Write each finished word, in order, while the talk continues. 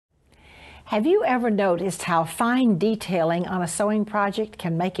Have you ever noticed how fine detailing on a sewing project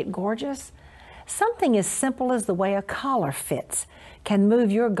can make it gorgeous? Something as simple as the way a collar fits can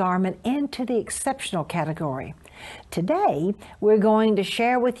move your garment into the exceptional category. Today, we're going to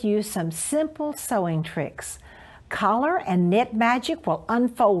share with you some simple sewing tricks. Collar and knit magic will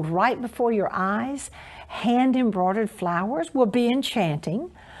unfold right before your eyes. Hand-embroidered flowers will be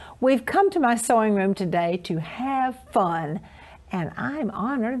enchanting. We've come to my sewing room today to have fun, and I'm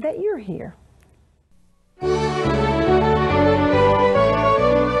honored that you're here.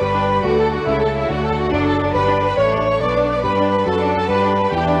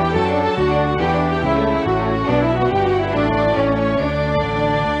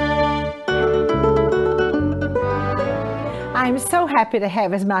 I'm so happy to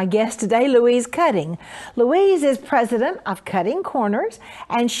have as my guest today Louise Cutting. Louise is president of Cutting Corners,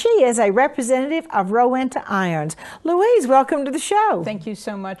 and she is a representative of Rowenta Irons. Louise, welcome to the show. Thank you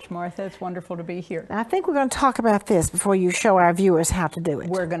so much, Martha. It's wonderful to be here. I think we're going to talk about this before you show our viewers how to do it.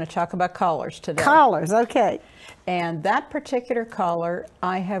 We're going to talk about collars today. Collars, okay. And that particular collar,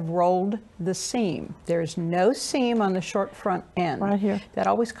 I have rolled the seam. There's no seam on the short front end. Right here. That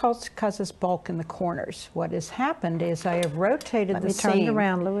always causes bulk in the corners. What has happened is I have rotated the seam turn it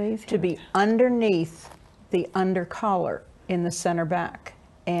around, Louise, to be underneath the under collar in the center back.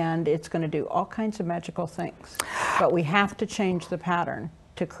 And it's going to do all kinds of magical things. But we have to change the pattern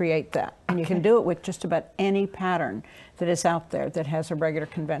to create that. And you can do it with just about any pattern that is out there that has a regular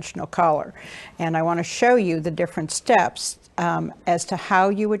conventional collar. And I want to show you the different steps as to how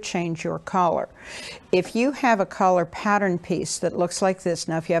you would change your collar. If you have a collar pattern piece that looks like this,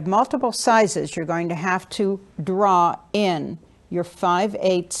 now if you have multiple sizes, you're going to have to draw in your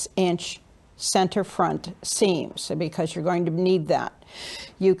 5/8 inch center front seams because you're going to need that.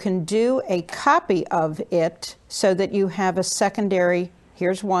 You can do a copy of it so that you have a secondary.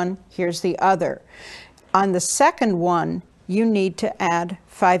 Here's one, here's the other. On the second one, you need to add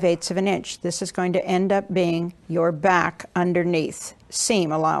 5/8 of an inch. This is going to end up being your back underneath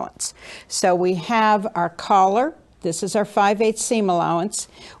seam allowance. So we have our collar. This is our 5/8 seam allowance.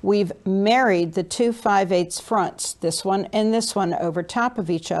 We've married the two 5/8 fronts, this one and this one, over top of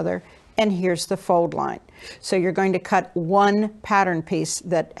each other, and here's the fold line. So you're going to cut one pattern piece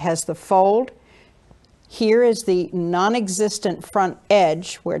that has the fold. Here is the non-existent front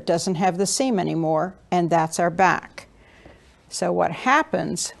edge where it doesn't have the seam anymore, and that's our back. So what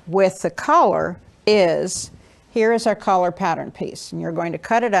happens with the collar is, here is our collar pattern piece, and you're going to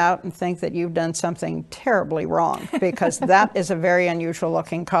cut it out and think that you've done something terribly wrong because that is a very unusual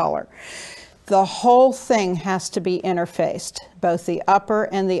looking collar. The whole thing has to be interfaced, both the upper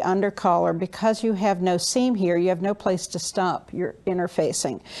and the under collar. Because you have no seam here, you have no place to stop your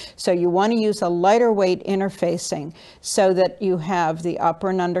interfacing. So you want to use a lighter weight interfacing so that you have the upper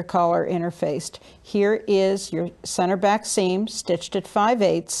and under collar interfaced. Here is your center back seam stitched at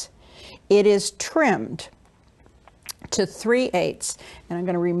 5/8. It is trimmed to 3/8. And I'm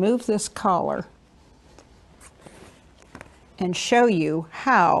going to remove this collar and show you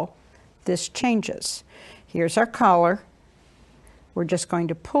how this changes. Here's our collar. We're just going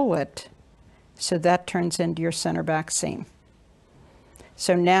to pull it so that turns into your center back seam.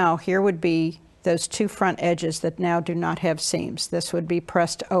 So now here would be those two front edges that now do not have seams. This would be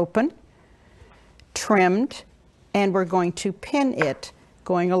pressed open, trimmed, and we're going to pin it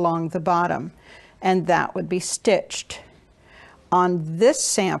going along the bottom, and that would be stitched. On this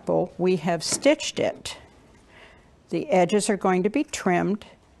sample, we have stitched it. The edges are going to be trimmed.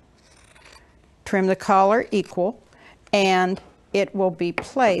 Trim the collar equal, and it will be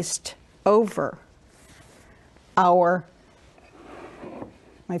placed over my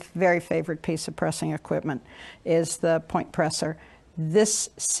very favorite piece of pressing equipment is the point presser.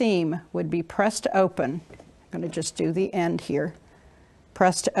 This seam would be pressed open. I'm going to just do the end here.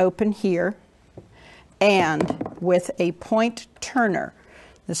 Pressed open here, and with a point turner.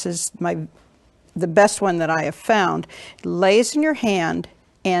 This is the best one that I have found. It lays in your hand,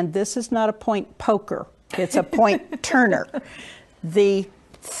 and this is not a point poker, it's a point turner. The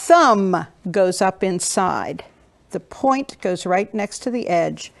thumb goes up inside. The point goes right next to the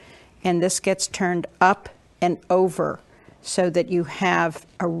edge, and this gets turned up and over so that you have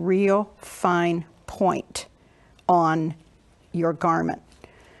a real fine point on your garment.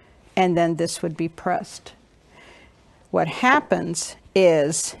 And then this would be pressed. What happens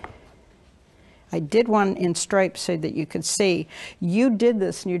is, I did one in stripes so that you could see. You did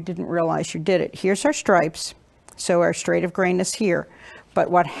this and you didn't realize you did it. Here's our stripes, so our straight of grain is here.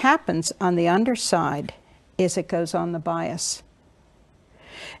 But what happens on the underside is it goes on the bias.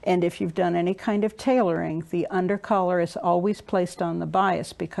 And if you've done any kind of tailoring, the undercollar is always placed on the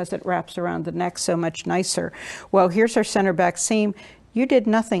bias because it wraps around the neck so much nicer. Well, here's our center back seam. You did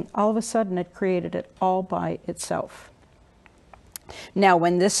nothing. All of a sudden, it created it all by itself. Now,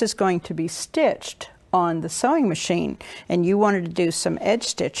 when this is going to be stitched on the sewing machine and you wanted to do some edge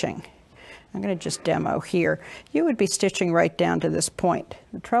stitching, I'm going to just demo here, you would be stitching right down to this point.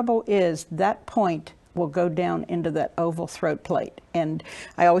 The trouble is that point will go down into that oval throat plate, and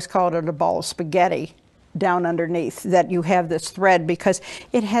I always call it a ball of spaghetti down underneath, that you have this thread because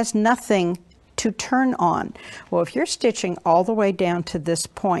it has nothing to turn on. Well, if you're stitching all the way down to this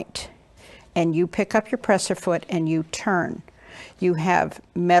point and you pick up your presser foot and you turn, you have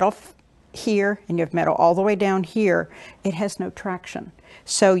metal here and you have metal all the way down here, it has no traction.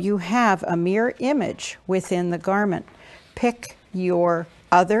 So you have a mirror image within the garment. Pick your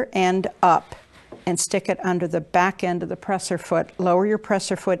other end up and stick it under the back end of the presser foot. Lower your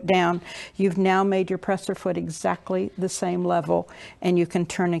presser foot down. You've now made your presser foot exactly the same level, and you can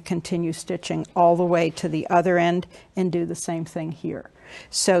turn and continue stitching all the way to the other end and do the same thing here.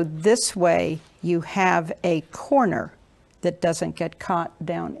 So this way you have a corner that doesn't get caught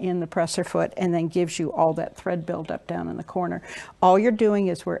down in the presser foot and then gives you all that thread buildup down in the corner. All you're doing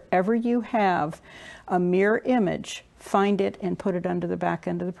is wherever you have a mirror image, find it and put it under the back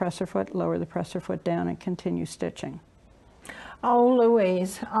end of the presser foot, lower the presser foot down and continue stitching. Oh,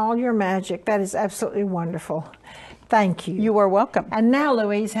 Louise, all your magic. That is absolutely wonderful. Thank you. You are welcome. And now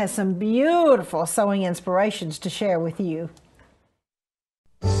Louise has some beautiful sewing inspirations to share with you.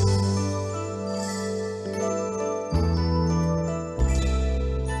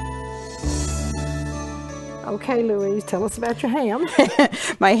 Okay, Louise, tell us about your ham.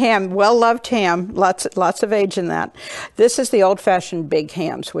 My ham, well-loved ham, lots of age in that. This is the old-fashioned big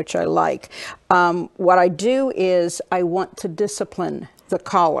hams, which I like. What I do is I want to discipline the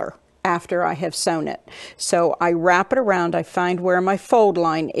collar after I have sewn it. So I wrap it around, I find where my fold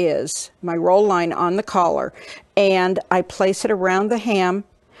line is, my roll line on the collar, and I place it around the ham.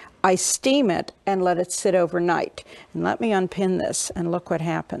 I steam it and let it sit overnight. And let me unpin this and look what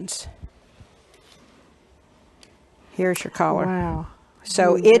happens. Here's your collar. Wow.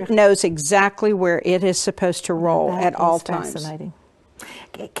 So it knows exactly where it is supposed to roll at all times. Fascinating.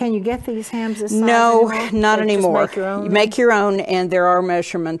 Can you get these hams this size No, anymore? not anymore. Just make your own? You make your own, and there are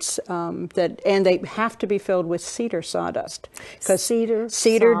measurements and they have to be filled with cedar sawdust. Because cedar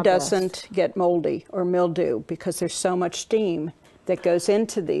sawdust doesn't get moldy or mildew because there's so much steam that goes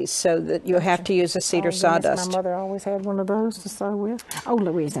into these, so that you have to use a cedar sawdust. My mother always had one of those to sew with. Oh,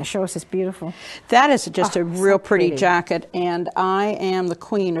 Louise, now show us this beautiful. That is just a real so pretty jacket, and I am the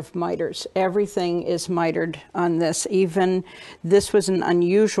queen of miters. Everything is mitered on this. Even this was an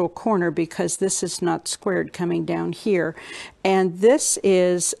unusual corner because this is not squared coming down here. And this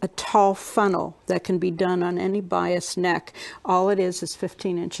is a tall funnel that can be done on any bias neck. All it is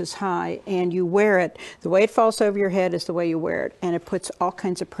 15 inches high, and you wear it. The way it falls over your head is the way you wear it, and it puts all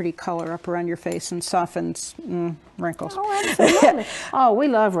kinds of pretty color up around your face and softens wrinkles. Oh, absolutely. Oh, we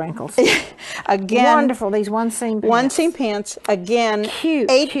love wrinkles. Again, wonderful, these one-seam pants. One-seam pants, again,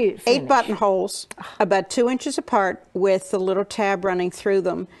 Cute, eight finish. buttonholes, about 2 inches apart with the little tab running through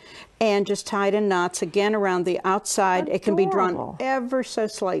them. And just tied in knots, again, around the outside. Adorable. It can be drawn ever so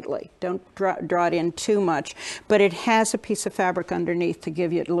slightly. Don't draw it in too much. But it has a piece of fabric underneath to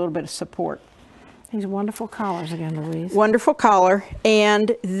give you a little bit of support. These wonderful collars again, Louise. Wonderful collar.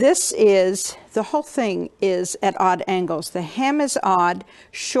 And this is, the whole thing is at odd angles. The hem is odd,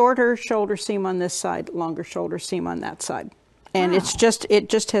 shorter shoulder seam on this side, longer shoulder seam on that side. And it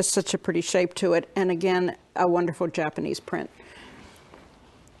just has such a pretty shape to it. And again, a wonderful Japanese print.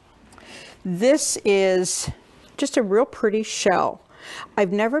 This is just a real pretty shell.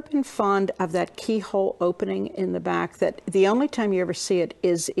 I've never been fond of that keyhole opening in the back. That the only time you ever see it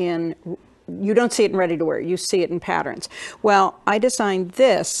is in, you don't see it in ready to wear, you see it in patterns. Well, I designed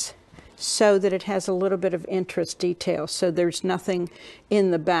this so that it has a little bit of interest detail, so there's nothing in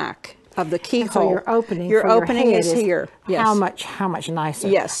the back of the keyhole. So your opening is here. Yes. How much nicer.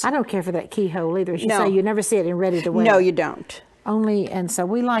 Yes. I don't care for that keyhole either. As you No. say, you never see it in ready to wear. No, you don't. Only, and so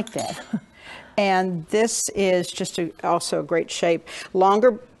we like that. And this is just also a great shape.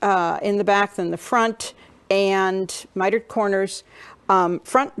 Longer in the back than the front, and mitered corners,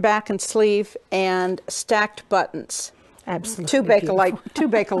 front, back, and sleeve, and stacked buttons. Absolutely. Two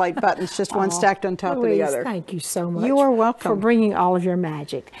Bakelite buttons, just one stacked on top Louise, of the other. Thank you so much. You are welcome. For bringing all of your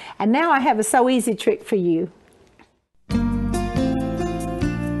magic. And now I have a So Easy trick for you.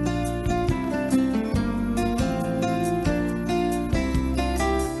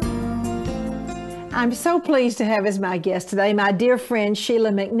 I'm so pleased to have as my guest today my dear friend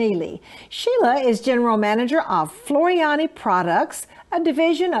Sheila McNeeley. Sheila is General Manager of Floriani Products, a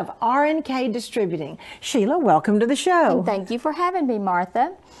division of R&K Distributing. Sheila, welcome to the show. And thank you for having me,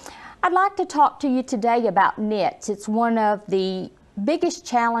 Martha. I'd like to talk to you today about knits. It's one of the biggest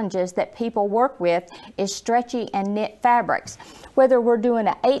challenges that people work with is stretchy and knit fabrics. Whether we're doing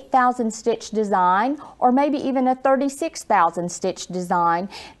an 8,000 stitch design or maybe even a 36,000 stitch design,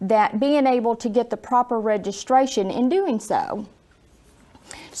 that being able to get the proper registration in doing so.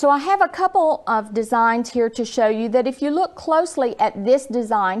 So I have a couple of designs here to show you that if you look closely at this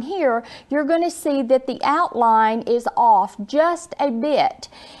design here, you're going to see that the outline is off just a bit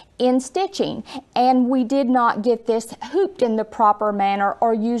in stitching, and we did not get this hooped in the proper manner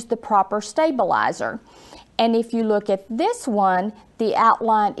or use the proper stabilizer. And if you look at this one, the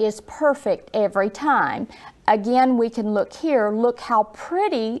outline is perfect every time. Again, we can look here, look how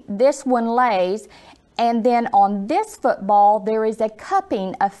pretty this one lays, and then on this football there is a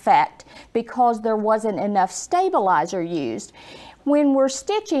cupping effect because there wasn't enough stabilizer used. When we're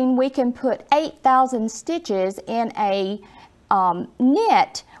stitching, we can put 8,000 stitches in a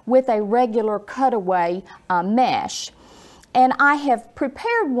knit with a regular cutaway mesh. And I have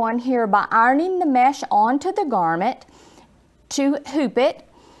prepared one here by ironing the mesh onto the garment to hoop it,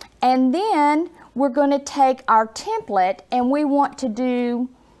 and then we're going to take our template and we want to do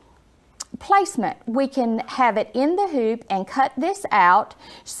placement. We can have it in the hoop and cut this out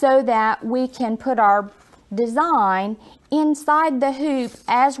so that we can put our design inside the hoop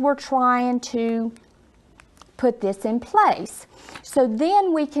as we're trying to put this in place. So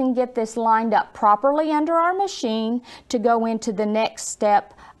then we can get this lined up properly under our machine to go into the next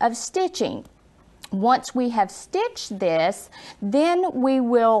step of stitching. Once we have stitched this, then we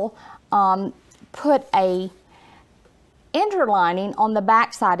will put a interlining on the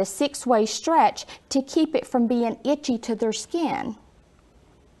back side, a 6-way stretch, to keep it from being itchy to their skin.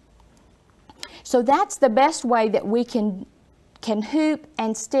 So that's the best way that we can hoop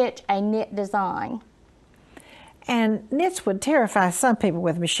and stitch a knit design. And knits would terrify some people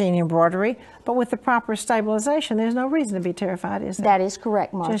with machine embroidery, but with the proper stabilization, there's no reason to be terrified, is there? That is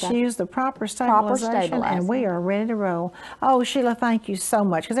correct, Martha. Just use the proper stabilization and we are ready to roll. Oh, Sheila, thank you so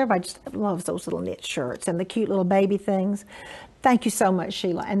much, because everybody just loves those little knit shirts and the cute little baby things. Thank you so much,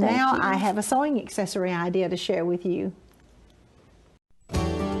 Sheila. And now I have a sewing accessory idea to share with you.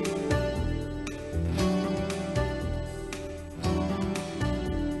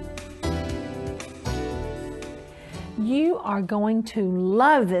 You are going to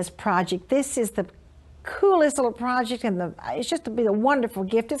love this project. This is the coolest little project, and it's just to be a wonderful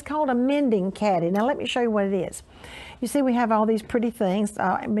gift. It's called a mending caddy. Now let me show you what it is. You see we have all these pretty things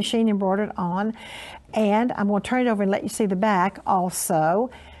machine embroidered on, and I'm going to turn it over and let you see the back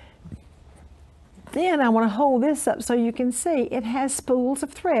also. Then I want to hold this up so you can see it has spools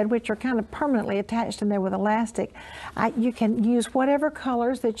of thread which are kind of permanently attached in there with elastic. You can use whatever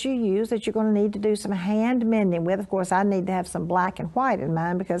colors that you use that you're going to need to do some hand mending with. Of course, I need to have some black and white in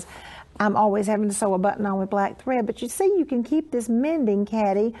mine because I'm always having to sew a button on with black thread. But you see, you can keep this mending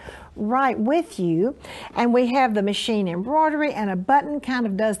caddy right with you. And we have the machine embroidery, and a button kind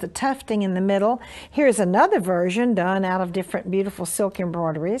of does the tufting in the middle. Here's another version done out of different beautiful silk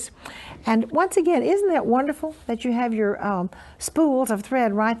embroideries. And once again, isn't that wonderful that you have your spools of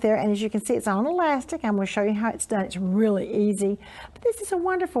thread right there? And as you can see, it's on elastic. I'm going to show you how it's done. It's really easy. But this is a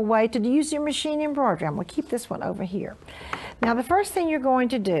wonderful way to use your machine embroidery. I'm going to keep this one over here. Now, the first thing you're going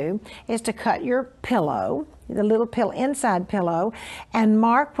to do is to cut your pillow, the little inside pillow, and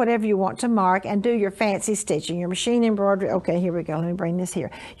mark whatever you want to mark and do your fancy stitching, your machine embroidery. Okay, here we go. Let me bring this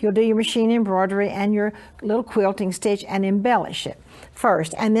here. You'll do your machine embroidery and your little quilting stitch and embellish it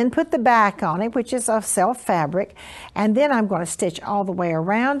first, and then put the back on it, which is of self fabric, and then I'm going to stitch all the way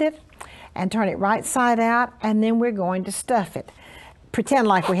around it and turn it right side out, and then we're going to stuff it. Pretend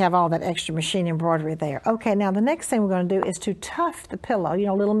like we have all that extra machine embroidery there. Okay, now the next thing we're going to do is to tuft the pillow. You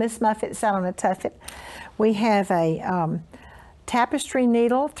know, little Miss Muffet sat on a tuffet. We have a tapestry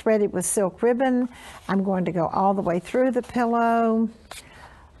needle threaded with silk ribbon. I'm going to go all the way through the pillow,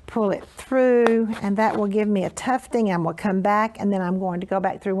 pull it through, and that will give me a tufting. I'm going to come back, and then I'm going to go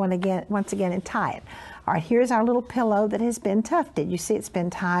back through once again and tie it. All right, here's our little pillow that has been tufted. You see it's been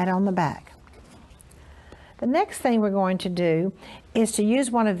tied on the back. The next thing we're going to do is to use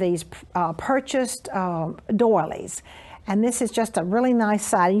one of these purchased doilies. And this is just a really nice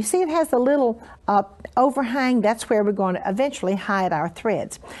side. You see it has the little overhang. That's where we're going to eventually hide our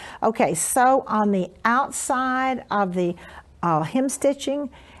threads. Okay, sew on the outside of the hem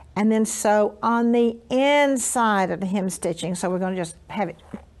stitching, and then sew on the inside of the hem stitching. So we're going to just have it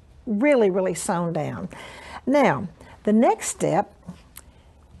really sewn down. Now, the next step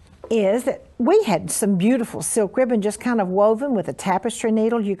is that we had some beautiful silk ribbon just kind of woven with a tapestry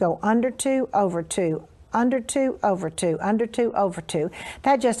needle. You go under 2, over 2, under 2, over 2, under 2, over 2.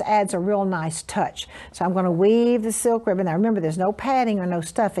 That just adds a real nice touch. So I'm going to weave the silk ribbon. Now remember, there's no padding or no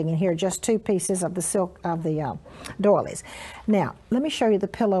stuffing in here, just 2 pieces of the silk of the doilies. Now, let me show you the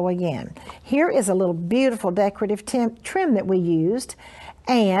pillow again. Here is a little beautiful decorative trim that we used,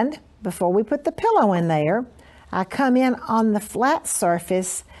 and before we put the pillow in there, I come in on the flat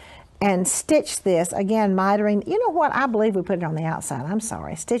surface and stitch this, again, mitering. You know what? I believe we put it on the outside. I'm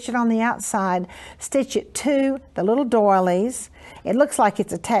sorry. Stitch it on the outside, stitch it to the little doilies. It looks like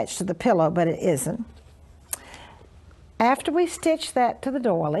it's attached to the pillow, but it isn't. After we stitch that to the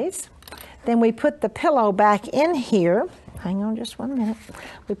doilies, then we put the pillow back in here. Hang on just 1 minute.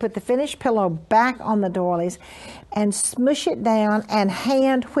 We put the finished pillow back on the doilies and smush it down and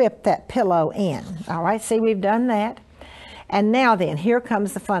hand whip that pillow in. All right, see, we've done that. And now then, here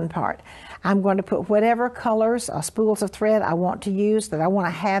comes the fun part. I'm going to put whatever colors or spools of thread I want to use, that I want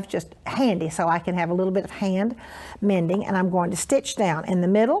to have just handy so I can have a little bit of hand mending, and I'm going to stitch down in the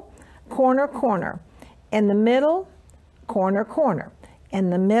middle, corner, corner, in the middle, corner, corner, in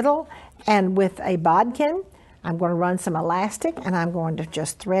the middle, and with a bodkin, I'm going to run some elastic, and I'm going to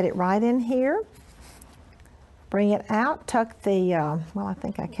just thread it right in here, bring it out, tuck the, well, I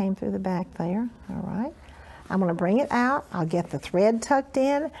think I came through the back there, all right. I'm going to bring it out, I'll get the thread tucked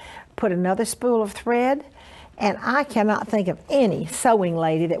in, put another spool of thread, and I cannot think of any sewing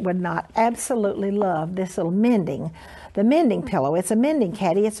lady that would not absolutely love this little mending, the mending pillow. It's a mending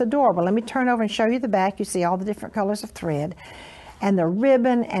caddy, it's adorable. Let me turn over and show you the back. You see all the different colors of thread and the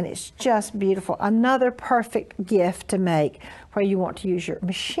ribbon, and it's just beautiful. Another perfect gift to make where you want to use your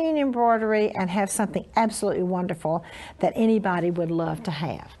machine embroidery and have something absolutely wonderful that anybody would love to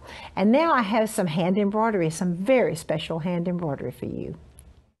have. And now I have some hand embroidery, some very special hand embroidery for you.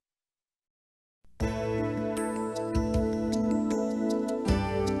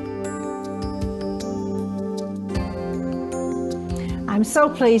 I'm so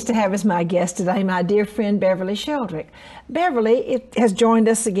pleased to have as my guest today my dear friend Beverley Sheldrick. Beverley has joined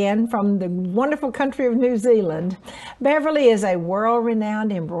us again from the wonderful country of New Zealand. Beverley is a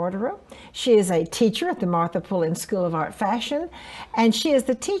world-renowned embroiderer. She is a teacher at the Martha Pullen School of Art Fashion, and she is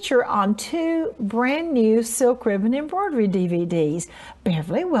the teacher on 2 brand new silk ribbon embroidery DVDs.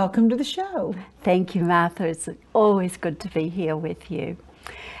 Beverley, welcome to the show. Thank you, Martha. It's always good to be here with you.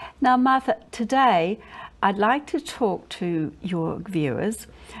 Now, Martha, today I'd like to talk to your viewers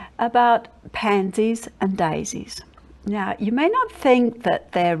about pansies and daisies. Now, you may not think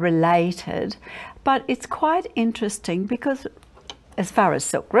that they're related, but it's quite interesting because as far as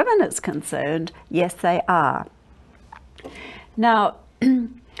silk ribbon is concerned, yes, they are. Now,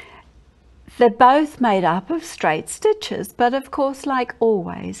 they're both made up of straight stitches, but of course, like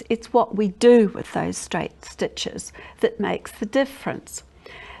always, it's what we do with those straight stitches that makes the difference.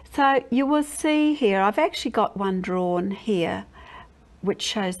 So you will see here, I've actually got one drawn here, which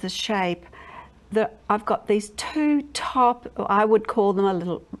shows the shape. I've got these 2 top, I would call them a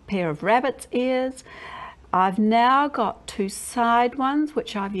little pair of rabbit's ears. I've now got 2 side ones,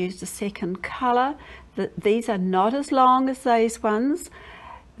 which I've used a second colour. These are not as long as those ones.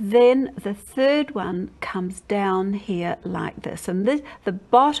 Then the third one comes down here like this, and the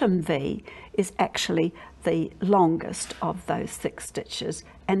bottom V is actually the longest of those 6 stitches.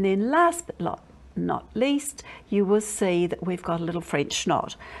 And then last but not least, you will see that we've got a little French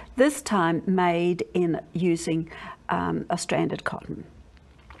knot, this time made in using a stranded cotton.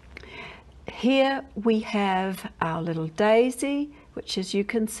 Here we have our little daisy, which, as you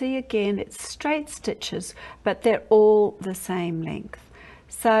can see again, it's straight stitches, but they're all the same length.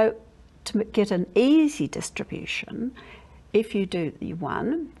 So to get an easy distribution, if you do the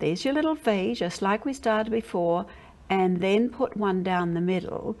one, there's your little V, just like we started before, and then put one down the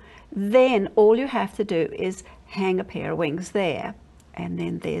middle, then all you have to do is hang a pair of wings there, and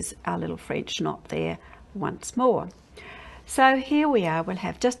then there's our little French knot there once more. So here we are, we'll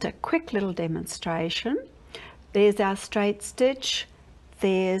have just a quick little demonstration. There's our straight stitch,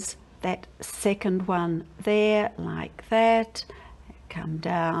 there's that second one there, like that, come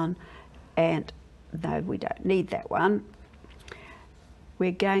down, and no, we don't need that one.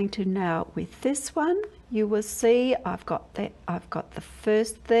 We're going to now, with this one, you will see I've got the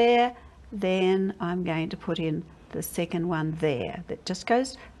first there, then I'm going to put in the second one there. That just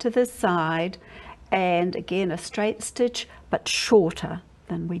goes to the side, and again a straight stitch, but shorter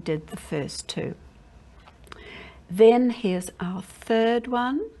than we did the first 2. Then here's our third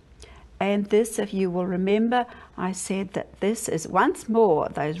one, And this, if you will remember, I said that this is once more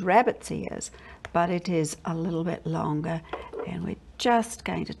those rabbit's ears, but it is a little bit longer, and we're just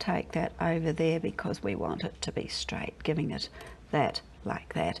going to take that over there because we want it to be straight, giving it that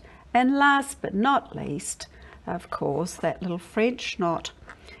like that. And last but not least, of course, that little French knot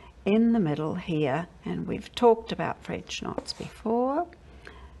in the middle here, and we've talked about French knots before,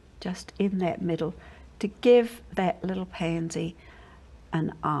 just in that middle to give that little pansy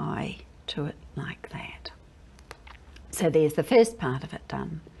an eye to it like that. So there's the first part of it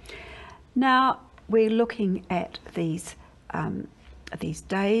done. Now we're looking at these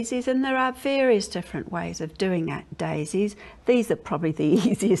daisies, and there are various different ways of doing daisies. These are probably the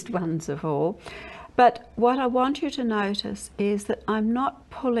easiest ones of all. But what I want you to notice is that I'm not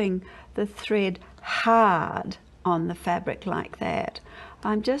pulling the thread hard on the fabric like that.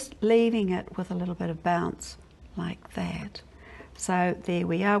 I'm just leaving it with a little bit of bounce like that. So there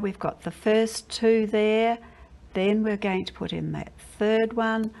we are, we've got the first two there, then we're going to put in that third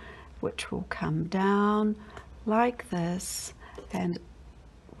one, which will come down like this, and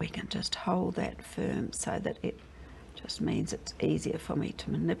we can just hold that firm so that it just means it's easier for me to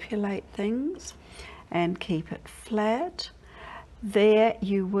manipulate things and keep it flat. There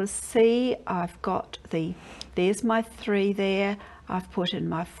you will see I've got there's my 3 there, I've put in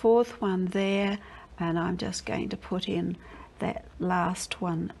my 4th one there, and I'm just going to put in that last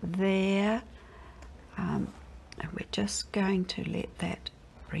one there, and we're just going to let that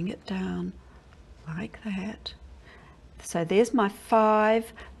bring it down like that. So there's my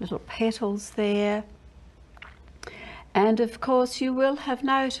 5 little petals there, and of course you will have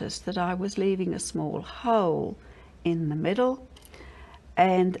noticed that I was leaving a small hole in the middle,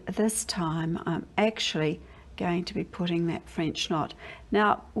 and this time I'm actually going to be putting that French knot.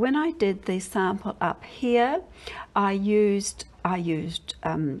 Now when I did the sample up here, I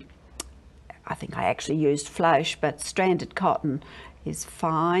think I actually used floche, but stranded cotton is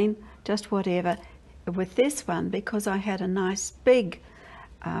fine, just whatever. With this one, because I had a nice big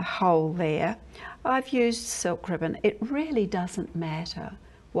hole there, I've used silk ribbon. It really doesn't matter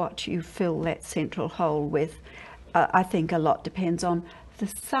what you fill that central hole with. I think a lot depends on the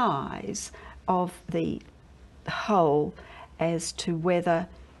size of the hole as to whether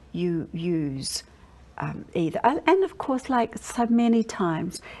you use either. And of course, like so many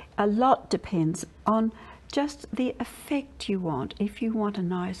times, a lot depends on just the effect you want. If you want a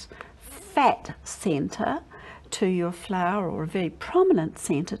nice fat center to your flower, or a very prominent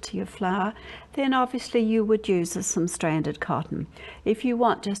center to your flower, then obviously you would use some stranded cotton. If you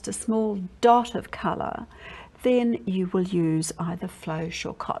want just a small dot of color, then you will use either floche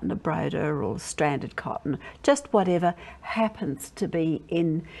or cotton de broder or stranded cotton, just whatever happens to be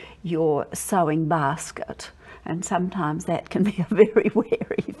in your sewing basket. And sometimes that can be a very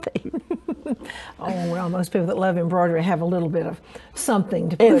wary thing. Oh, well, most people that love embroidery have a little bit of something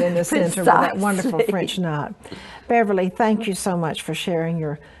to put in the center with that wonderful French knot. Beverley, thank you so much for sharing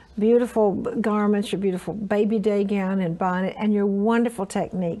your beautiful garments, your beautiful baby day gown and bonnet, and your wonderful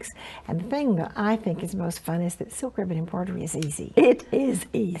techniques. And the thing that I think is most fun is that silk ribbon embroidery is easy. It is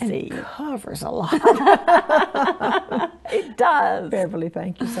easy. And it covers a lot. It does. Beverley,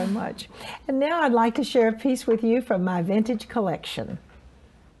 thank you so much. And now I'd like to share a piece with you from my vintage collection.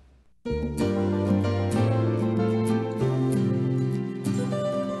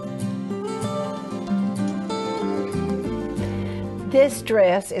 This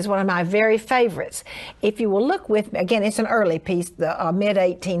dress is one of my very favorites. If you will look with me, again, it's an early piece, the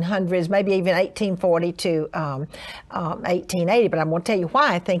mid-1800s, maybe even 1840 to 1880, but I'm going to tell you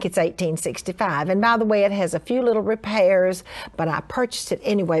why I think it's 1865. And by the way, it has a few little repairs, but I purchased it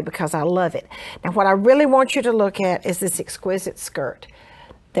anyway because I love it. Now, what I really want you to look at is this exquisite skirt.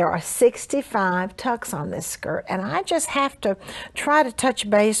 There are 65 tucks on this skirt, and I just have to try to touch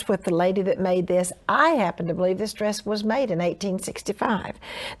base with the lady that made this. I happen to believe this dress was made in 1865.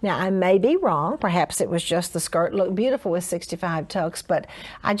 Now, I may be wrong. Perhaps it was just the skirt looked beautiful with 65 tucks, but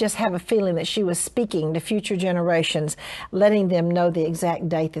I just have a feeling that she was speaking to future generations, letting them know the exact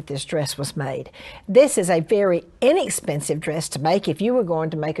date that this dress was made. This is a very inexpensive dress to make if you were going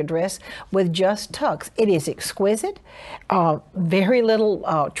to make a dress with just tucks. It is exquisite, very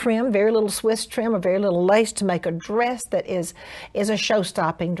little trim, very little Swiss trim, or very little lace to make a dress that is a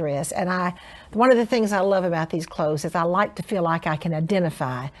show-stopping dress. And one of the things I love about these clothes is I like to feel like I can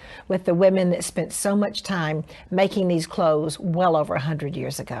identify with the women that spent so much time making these clothes well over 100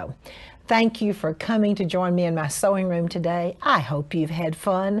 years ago. Thank you for coming to join me in my sewing room today. I hope you've had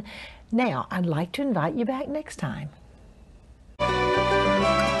fun. Now, I'd like to invite you back next time.